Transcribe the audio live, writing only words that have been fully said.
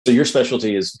So your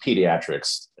specialty is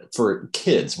pediatrics. For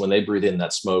kids, when they breathe in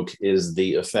that smoke, is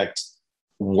the effect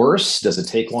worse? Does it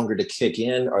take longer to kick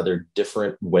in? Are there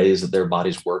different ways that their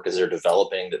bodies work as they're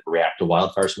developing that react to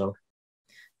wildfire smoke?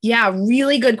 Yeah,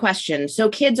 really good question. So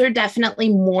kids are definitely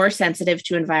more sensitive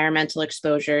to environmental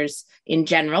exposures in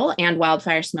general and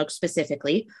wildfire smoke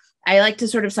specifically. I like to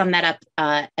sort of sum that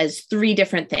up as three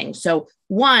different things. So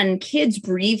one, kids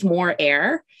breathe more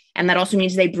air, and that also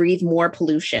means they breathe more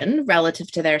pollution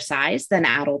relative to their size than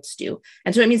adults do.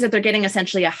 And so it means that they're getting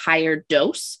essentially a higher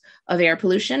dose of air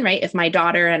pollution, right? If my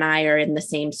daughter and I are in the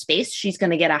same space, she's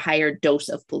going to get a higher dose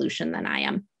of pollution than I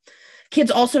am.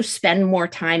 Kids also spend more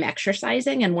time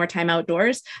exercising and more time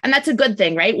outdoors. And that's a good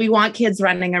thing, right? We want kids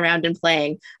running around and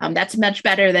playing. That's much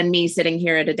better than me sitting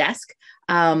here at a desk.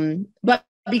 But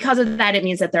because of that, it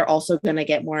means that they're also going to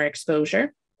get more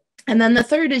exposure. And then the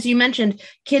third, as you mentioned,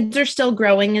 kids are still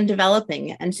growing and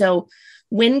developing. And so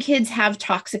when kids have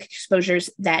toxic exposures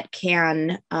that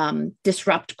can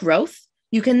disrupt growth,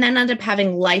 you can then end up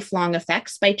having lifelong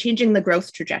effects by changing the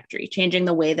growth trajectory, changing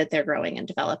the way that they're growing and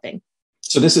developing.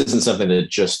 So this isn't something that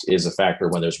just is a factor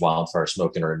when there's wildfire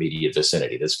smoke in our immediate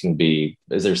vicinity. This can be,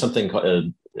 is there something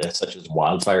such as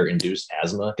wildfire-induced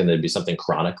asthma? Can there be something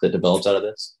chronic that develops out of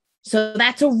this? So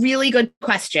that's a really good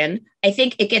question. I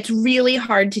think it gets really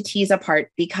hard to tease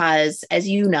apart because, as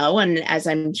you know, and as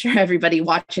I'm sure everybody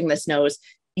watching this knows,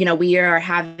 we are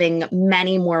having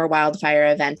many more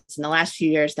wildfire events in the last few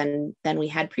years than we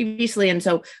had previously. And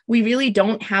so we really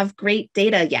don't have great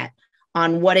data yet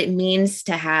on what it means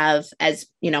to have, as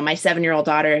my 7-year-old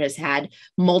daughter has had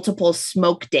multiple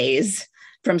smoke days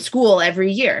from school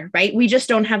every year, right? We just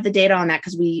don't have the data on that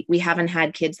because we haven't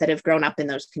had kids that have grown up in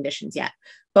those conditions yet.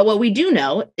 But what we do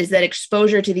know is that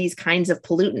exposure to these kinds of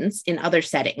pollutants in other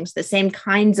settings, the same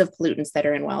kinds of pollutants that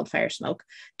are in wildfire smoke,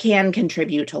 can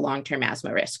contribute to long-term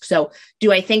asthma risk. So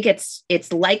do I think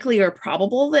it's likely or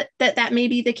probable that may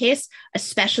be the case,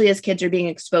 especially as kids are being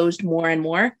exposed more and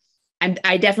more?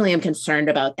 I definitely am concerned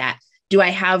about that. Do I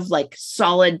have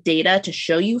solid data to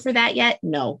show you for that yet?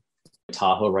 No.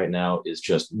 Tahoe right now is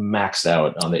just maxed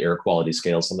out on the air quality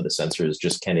scale. Some of the sensors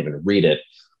just can't even read it.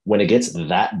 When it gets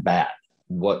that bad,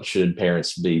 what should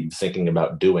parents be thinking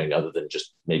about doing other than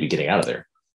just maybe getting out of there?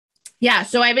 Yeah,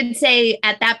 so I would say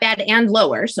at that bad and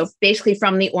lower, so basically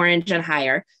from the orange and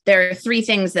higher, there are three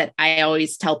things that I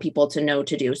always tell people to know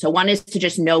to do. So one is to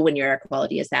just know when your air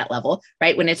quality is that level,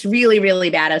 right? When it's really, really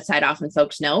bad outside, often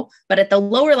folks know. But at the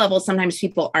lower level, sometimes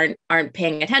people aren't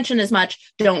paying attention as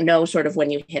much, don't know sort of when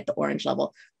you hit the orange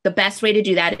level. The best way to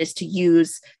do that is to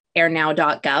use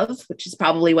airnow.gov, which is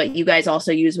probably what you guys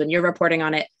also use when you're reporting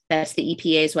on it. That's the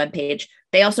EPA's webpage.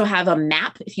 They also have a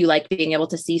map if you like being able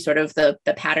to see sort of the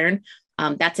pattern.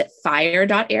 That's at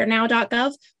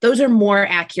fire.airnow.gov. Those are more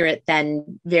accurate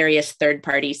than various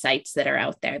third-party sites that are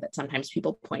out there that sometimes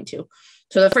people point to.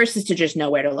 So the first is to just know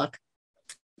where to look.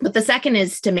 But the second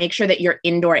is to make sure that your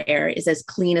indoor air is as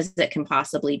clean as it can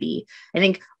possibly be. I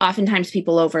think oftentimes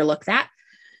people overlook that.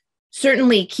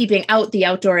 Certainly keeping out the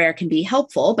outdoor air can be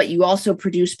helpful, but you also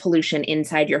produce pollution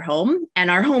inside your home. And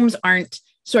our homes aren't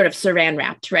sort of saran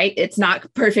wrapped, right? It's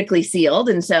not perfectly sealed.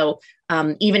 And so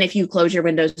even if you close your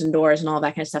windows and doors and all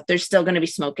that kind of stuff, there's still going to be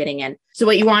smoke getting in. So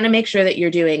what you want to make sure that you're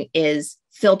doing is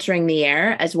filtering the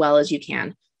air as well as you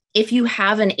can. If you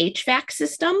have an HVAC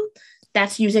system,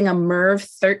 that's using a MERV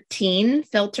 13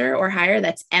 filter or higher.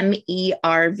 That's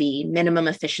MERV, minimum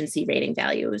efficiency rating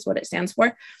value is what it stands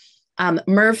for.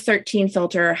 MERV 13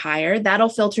 filter or higher, that'll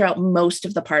filter out most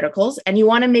of the particles. And you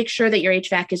want to make sure that your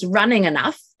HVAC is running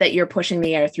enough that you're pushing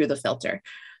the air through the filter.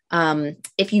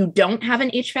 If you don't have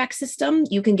an HVAC system,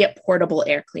 you can get portable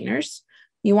air cleaners.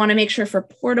 You want to make sure for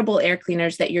portable air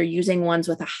cleaners that you're using ones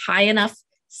with a high enough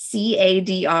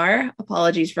CADR,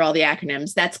 apologies for all the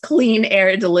acronyms, that's clean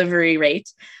air delivery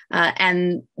rate.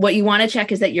 And what you want to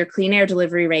check is that your clean air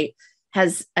delivery rate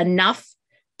has enough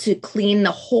to clean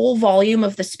the whole volume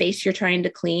of the space you're trying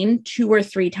to clean 2 or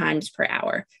 3 times per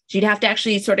hour. So you'd have to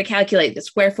actually sort of calculate the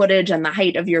square footage and the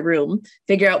height of your room,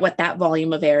 figure out what that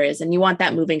volume of air is, and you want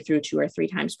that moving through 2 or 3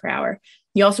 times per hour.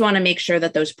 You also want to make sure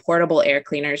that those portable air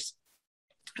cleaners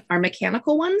are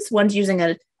mechanical ones using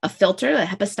a filter, a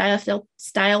HEPA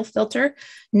style filter,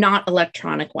 not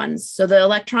electronic ones. So the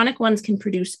electronic ones can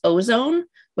produce ozone,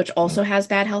 which also has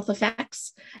bad health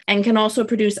effects, and can also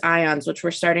produce ions, which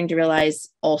we're starting to realize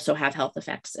also have health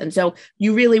effects. And so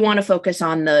you really want to focus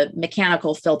on the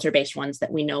mechanical filter-based ones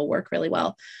that we know work really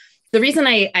well. The reason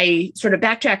I sort of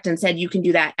backtracked and said you can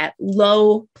do that at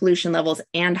low pollution levels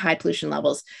and high pollution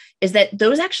levels is that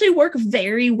those actually work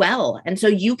very well. And so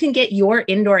you can get your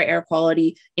indoor air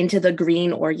quality into the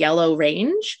green or yellow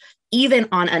range even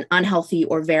on an unhealthy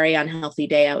or very unhealthy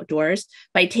day outdoors,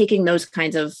 by taking those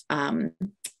kinds of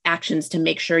actions to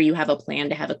make sure you have a plan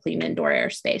to have a clean indoor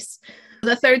airspace.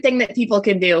 The third thing that people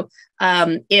can do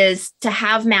is to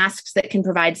have masks that can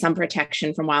provide some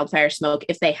protection from wildfire smoke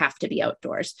if they have to be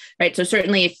outdoors, right? So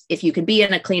certainly if you can be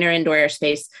in a cleaner indoor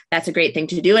airspace, that's a great thing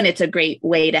to do. And it's a great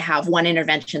way to have one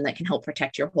intervention that can help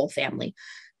protect your whole family.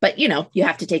 But, you know, you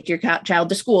have to take your child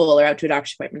to school or out to a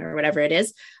doctor's appointment or whatever it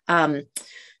is.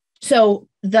 So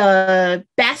the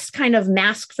best kind of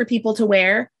mask for people to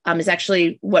wear is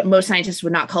actually what most scientists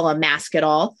would not call a mask at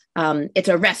all. It's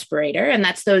a respirator, and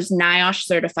that's those NIOSH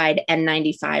certified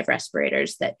N95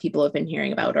 respirators that people have been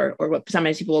hearing about, or what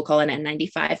sometimes people will call an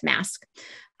N95 mask.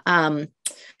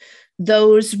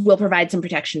 Those will provide some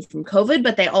protection from COVID,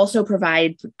 but they also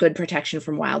provide good protection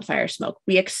from wildfire smoke.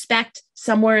 We expect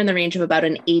somewhere in the range of about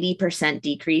an 80%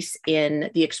 decrease in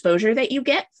the exposure that you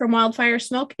get from wildfire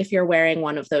smoke if you're wearing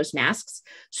one of those masks.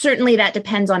 Certainly that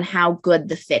depends on how good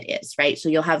the fit is, right? So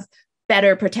you'll have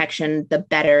better protection the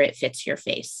better it fits your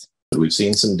face. We've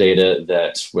seen some data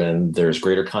that when there's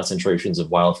greater concentrations of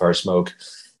wildfire smoke,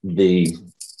 the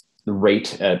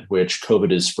rate at which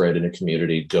COVID is spread in a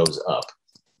community goes up.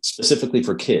 Specifically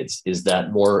for kids, is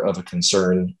that more of a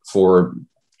concern for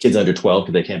kids under 12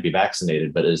 because they can't be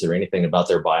vaccinated? But is there anything about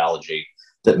their biology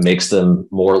that makes them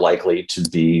more likely to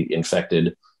be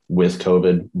infected with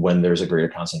COVID when there's a greater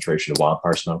concentration of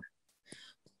wildfire smoke?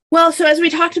 Well, so as we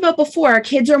talked about before,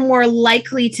 kids are more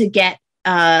likely to get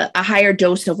a higher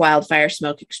dose of wildfire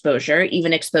smoke exposure,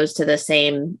 even exposed to the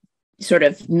same sort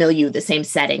of milieu, the same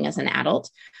setting as an adult.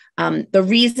 The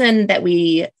reason that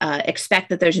we expect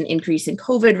that there's an increase in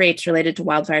COVID rates related to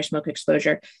wildfire smoke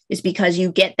exposure is because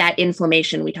you get that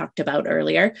inflammation we talked about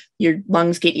earlier. Your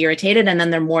lungs get irritated, and then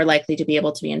they're more likely to be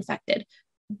able to be infected.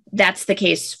 That's the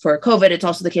case for COVID. It's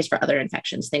also the case for other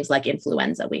infections, things like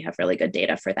influenza. We have really good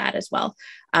data for that as well.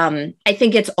 I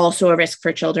think it's also a risk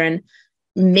for children,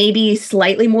 maybe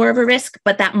slightly more of a risk,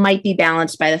 but that might be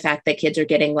balanced by the fact that kids are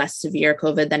getting less severe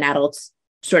COVID than adults,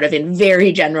 sort of in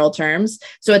very general terms.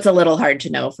 So it's a little hard to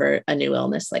know for a new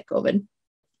illness like COVID.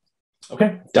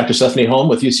 Okay. Dr. Stephanie Holm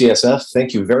with UCSF,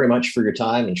 thank you very much for your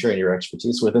time and sharing your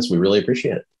expertise with us. We really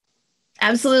appreciate it.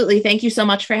 Absolutely. Thank you so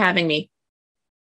much for having me.